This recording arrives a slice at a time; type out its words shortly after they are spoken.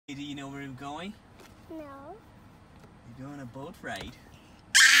Do you know where we're going? No. We're going on a boat ride.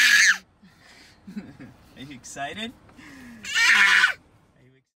 Are you excited?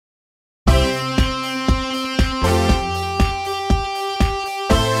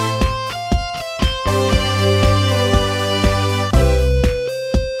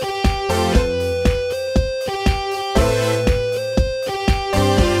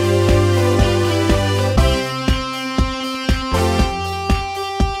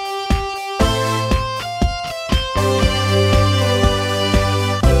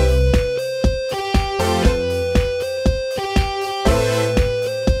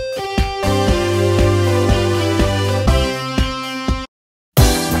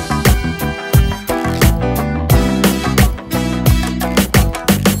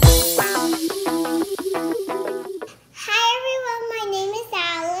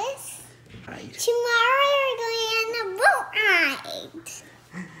 Tomorrow we're going on a boat ride.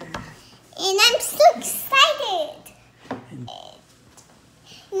 And I'm so excited.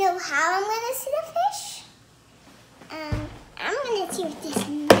 You know how I'm going to see the fish? I'm going to see with this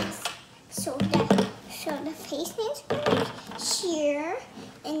mask. So the face needs to be here.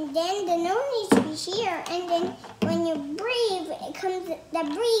 And then the nose needs to be here. And then when you breathe, the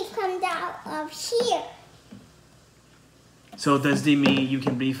breath comes out of here. So does this mean you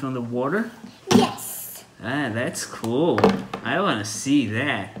can breathe from the water? Yes. Ah, that's cool. I want to see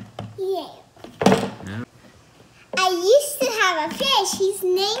that. Yeah. I used to have a fish. His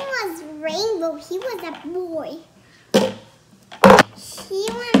name was Rainbow. He was a boy. He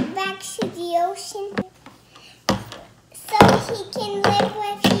went back to the ocean so he can live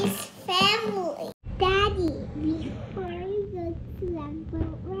with his family. Daddy, before we go to the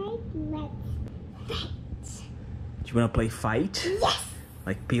boat ride, let's fight. Do you want to play fight? Yes.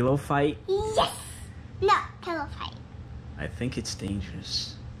 Like pillow fight? Yes. No, pillow fight. I think it's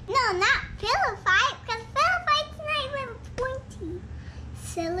dangerous. No, not pillow fight, because pillow fight's not even pointy.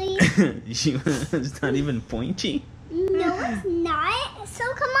 Silly. It's not even pointy? No, it's not. So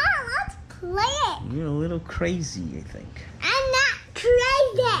come on, let's play it. You're a little crazy, I think. I'm not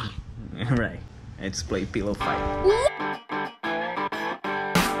crazy. Alright, let's play pillow fight. Yeah.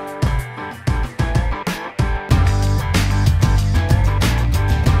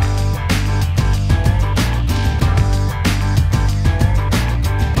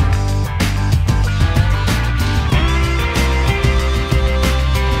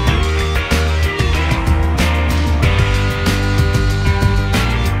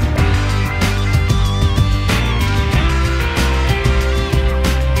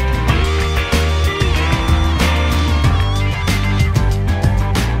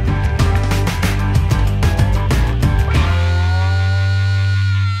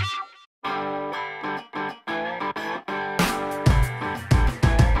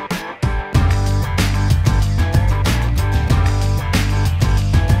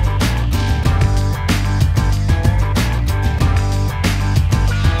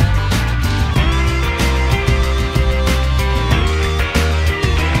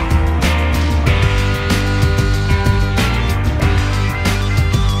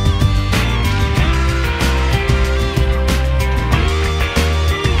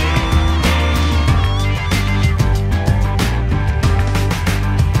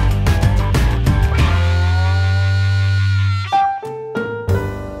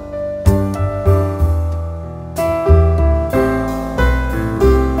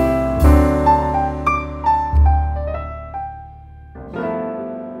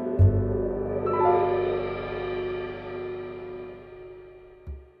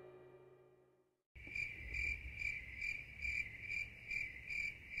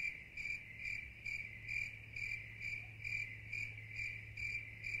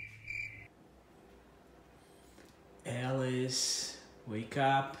 Alice, wake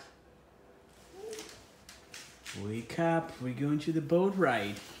up. Wake up, we're going to the boat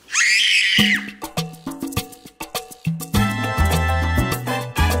ride.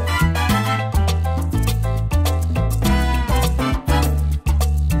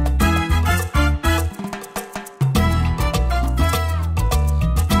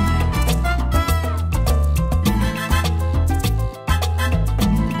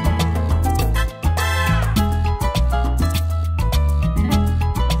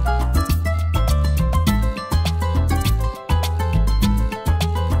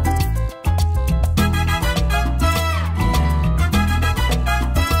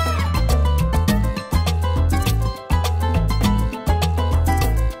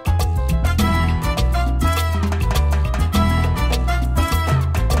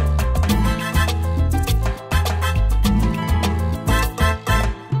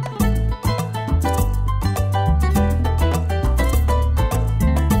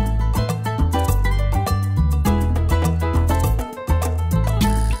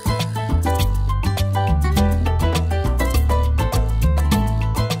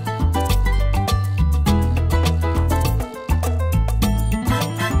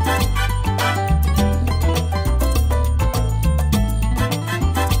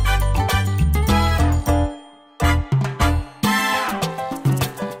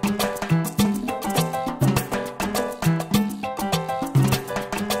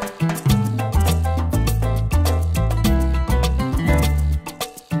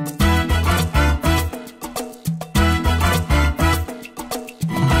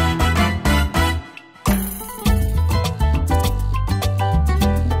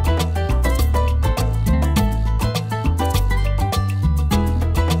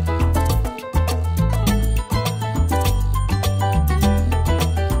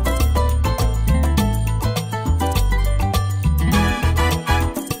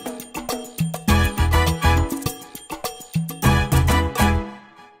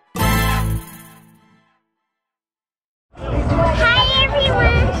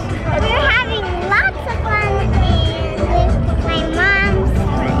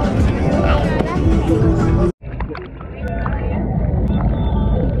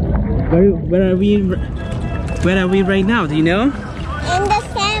 Where are we right now? Do you know? In the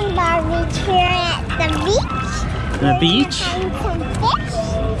sandbar beach here at the beach. The beach? Find some fish.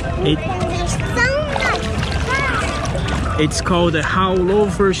 It's gonna be so much fun. It's called the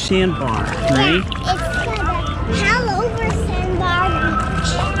Howlover Sandbar, right? Yeah, it's called the Howlover Sandbar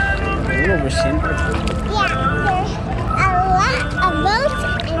Beach. Howlover Sandbar. Yeah, there's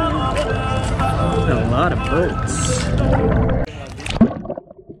a lot of boats and A lot of boats.